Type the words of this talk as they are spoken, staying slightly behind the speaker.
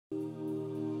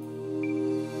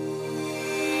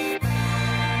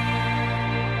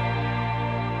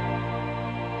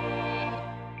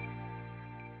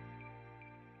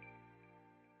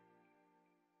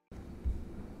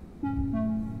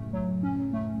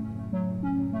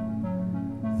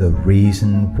the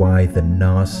reason why the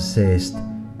narcissist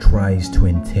tries to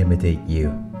intimidate you.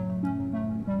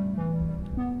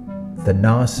 The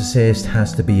narcissist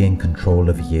has to be in control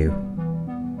of you.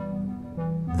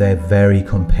 They're very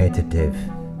competitive.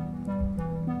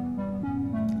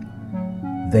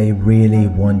 They really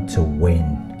want to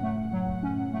win.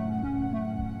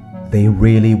 They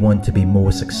really want to be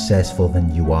more successful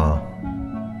than you are.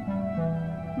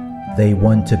 They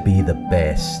want to be the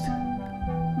best.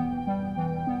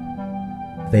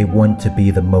 They want to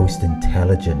be the most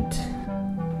intelligent.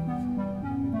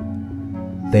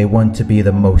 They want to be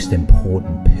the most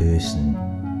important person.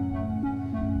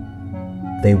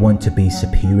 They want to be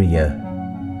superior,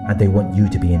 and they want you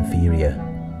to be inferior.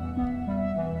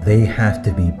 They have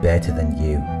to be better than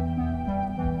you.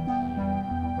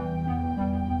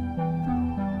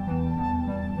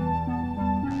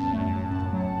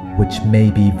 Which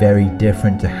may be very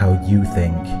different to how you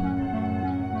think.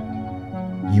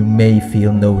 You may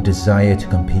feel no desire to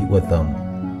compete with them.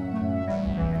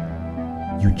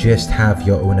 You just have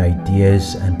your own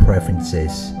ideas and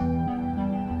preferences,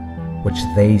 which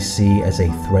they see as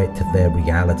a threat to their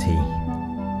reality.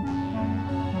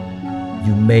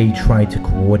 You may try to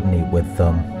coordinate with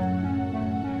them,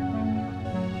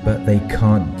 but they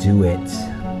can't do it.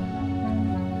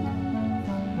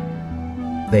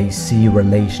 They see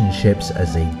relationships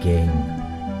as a game,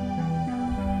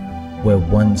 where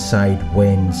one side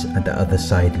wins and the other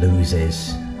side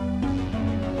loses.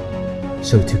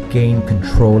 So to gain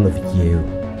control of you,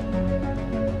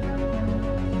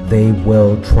 they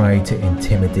will try to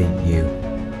intimidate you.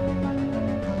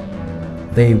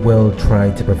 They will try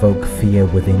to provoke fear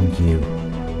within you.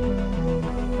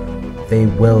 They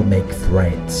will make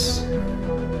threats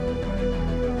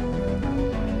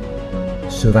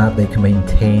so that they can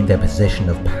maintain their position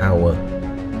of power,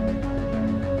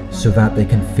 so that they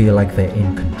can feel like they're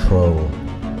in control.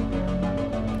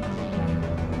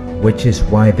 Which is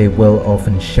why they will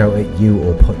often shout at you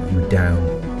or put you down.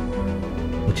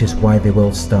 Which is why they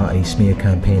will start a smear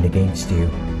campaign against you.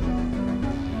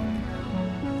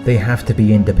 They have to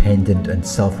be independent and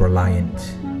self-reliant,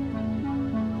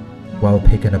 while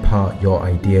picking apart your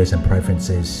ideas and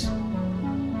preferences,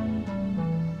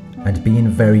 and being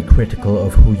very critical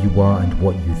of who you are and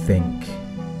what you think.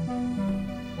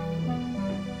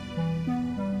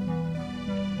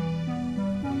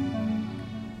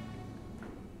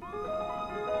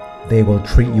 They will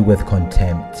treat you with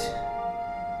contempt.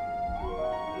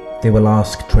 They will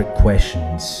ask trick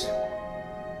questions,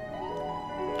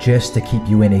 just to keep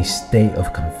you in a state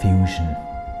of confusion.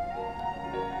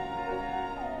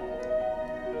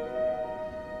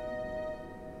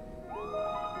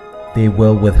 They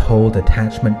will withhold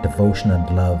attachment, devotion,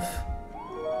 and love.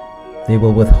 They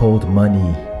will withhold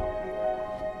money.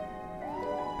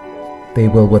 They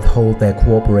will withhold their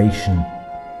cooperation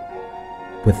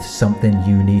with something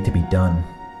you need to be done.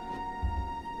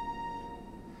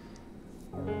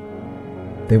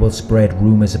 They will spread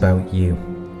rumors about you.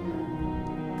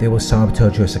 They will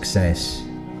sabotage your success.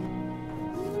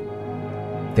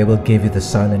 They will give you the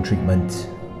silent treatment.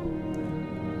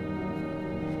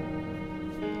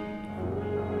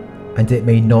 And it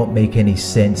may not make any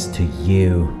sense to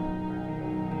you,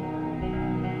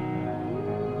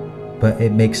 but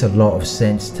it makes a lot of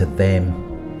sense to them,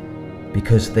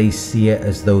 because they see it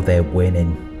as though they're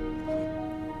winning.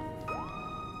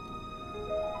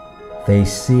 They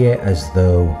see it as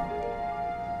though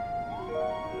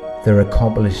they're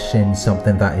accomplishing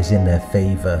something that is in their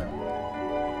favor,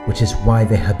 which is why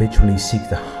they habitually seek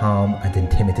to harm and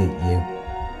intimidate you.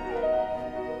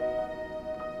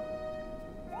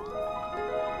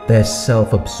 They're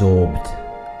self-absorbed,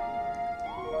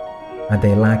 and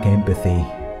they lack empathy.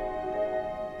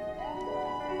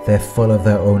 They're full of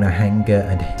their own anger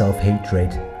and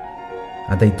self-hatred,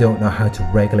 and they don't know how to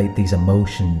regulate these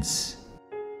emotions,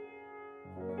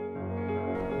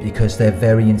 because they're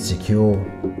very insecure.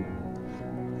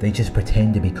 They just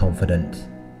pretend to be confident,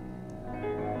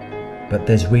 but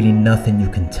there's really nothing you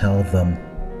can tell them.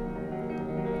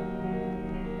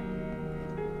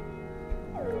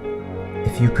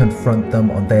 If you confront them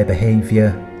on their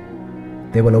behavior,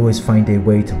 they will always find a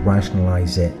way to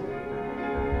rationalize it.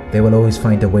 They will always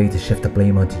find a way to shift the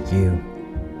blame onto you.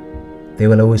 They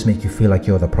will always make you feel like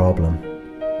you're the problem.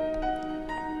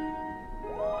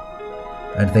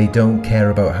 And they don't care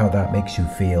about how that makes you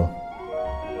feel.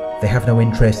 They have no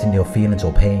interest in your feelings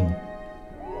or pain.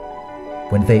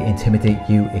 When they intimidate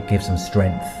you, it gives them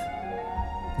strength.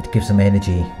 It gives them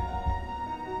energy.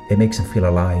 It makes them feel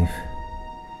alive.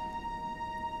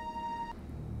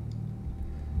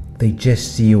 They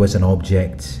just see you as an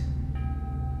object.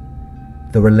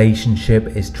 The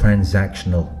relationship is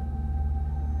transactional.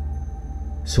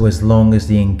 So as long as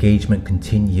the engagement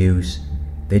continues,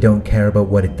 they don't care about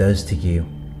what it does to you.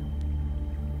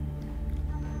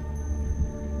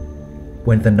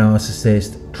 When the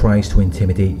narcissist tries to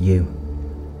intimidate you,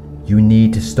 you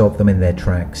need to stop them in their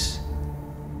tracks.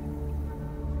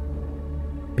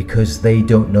 Because they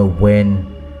don't know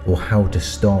when or how to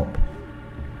stop.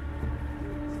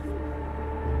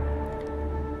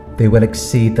 They will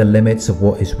exceed the limits of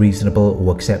what is reasonable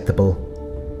or acceptable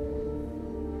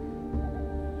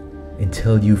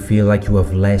until you feel like you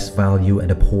have less value and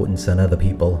importance than other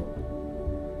people,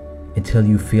 until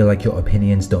you feel like your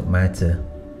opinions don't matter.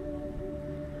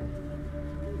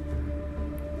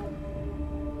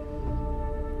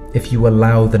 If you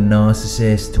allow the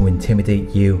narcissist to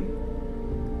intimidate you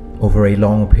over a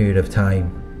long period of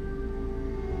time,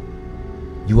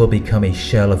 you will become a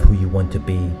shell of who you want to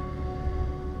be,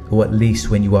 or at least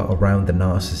when you are around the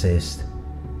narcissist.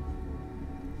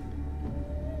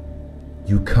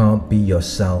 You can't be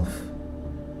yourself.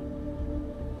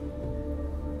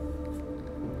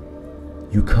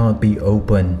 You can't be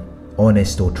open,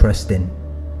 honest, or trusting.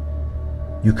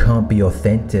 You can't be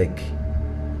authentic.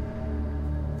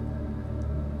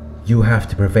 You have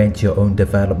to prevent your own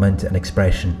development and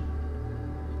expression.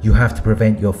 You have to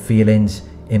prevent your feelings,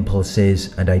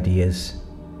 impulses, and ideas.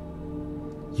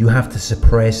 You have to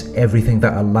suppress everything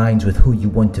that aligns with who you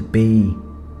want to be.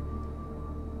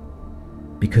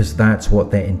 Because that's what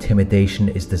their intimidation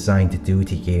is designed to do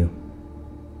to you.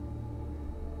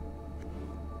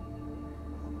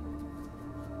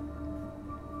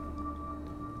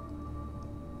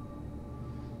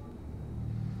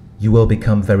 You will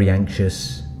become very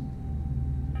anxious.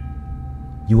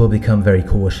 You will become very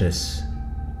cautious.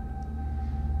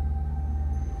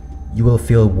 You will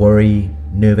feel worry,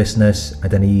 nervousness,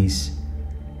 and unease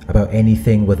about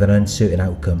anything with an uncertain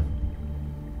outcome.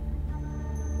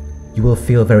 You will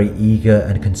feel very eager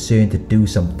and concerned to do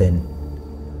something,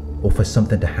 or for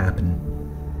something to happen.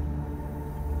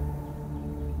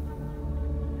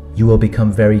 You will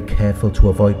become very careful to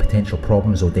avoid potential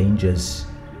problems or dangers.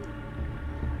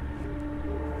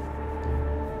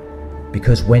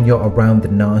 Because when you're around the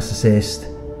narcissist,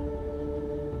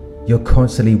 you're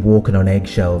constantly walking on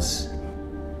eggshells.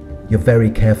 You're very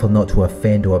careful not to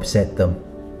offend or upset them,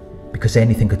 because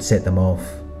anything could set them off.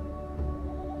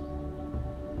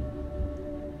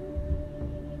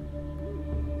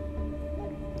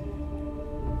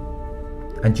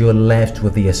 And you're left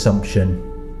with the assumption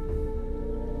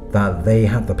that they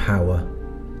have the power.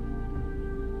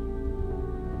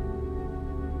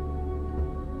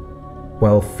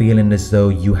 While feeling as though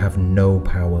you have no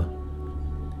power.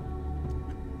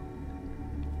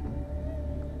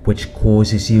 Which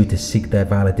causes you to seek their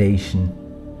validation.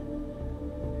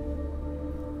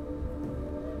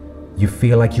 You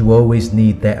feel like you always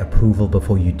need their approval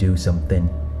before you do something.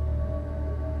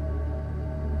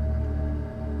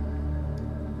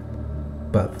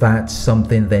 But that's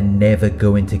something they're never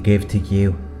going to give to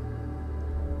you.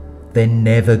 They're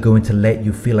never going to let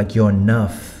you feel like you're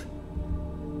enough.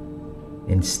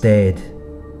 Instead,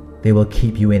 they will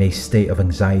keep you in a state of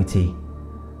anxiety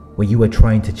where you are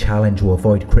trying to challenge or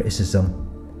avoid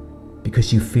criticism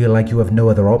because you feel like you have no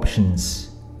other options.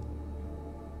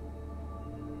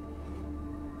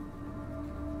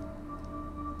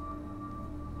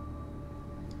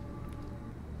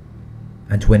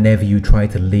 And whenever you try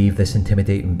to leave this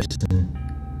intimidating person,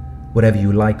 whatever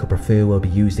you like or prefer will be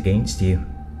used against you.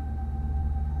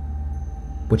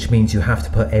 Which means you have to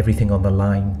put everything on the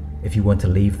line if you want to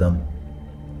leave them.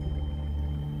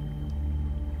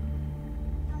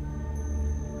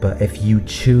 But if you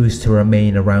choose to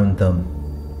remain around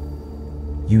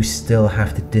them, you still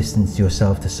have to distance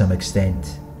yourself to some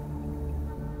extent.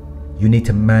 You need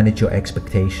to manage your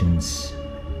expectations.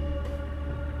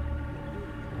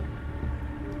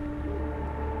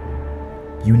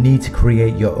 You need to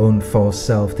create your own false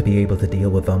self to be able to deal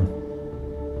with them.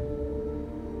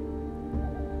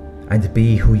 And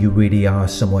be who you really are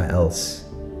somewhere else.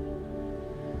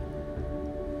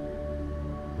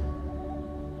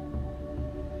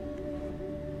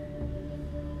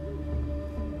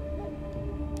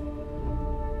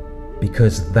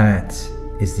 Because that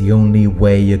is the only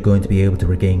way you're going to be able to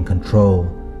regain control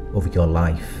over your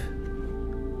life.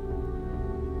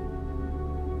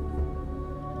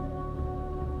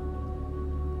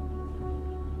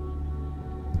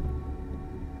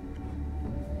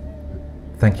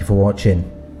 Thank you for watching.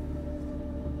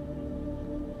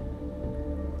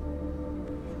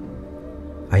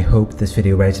 I hope this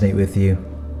video resonated with you.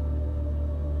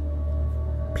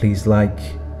 Please like,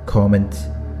 comment,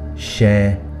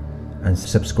 share, and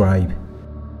subscribe.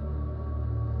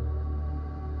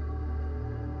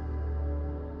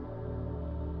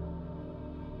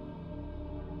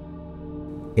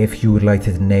 If you would like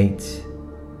to donate,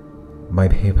 my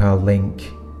PayPal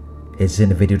link is in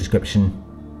the video description.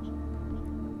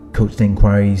 Coaching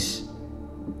inquiries,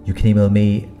 you can email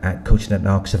me at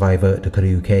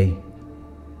coaching@narcsurvivor.co.uk.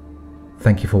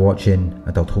 Thank you for watching,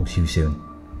 and I'll talk to you soon.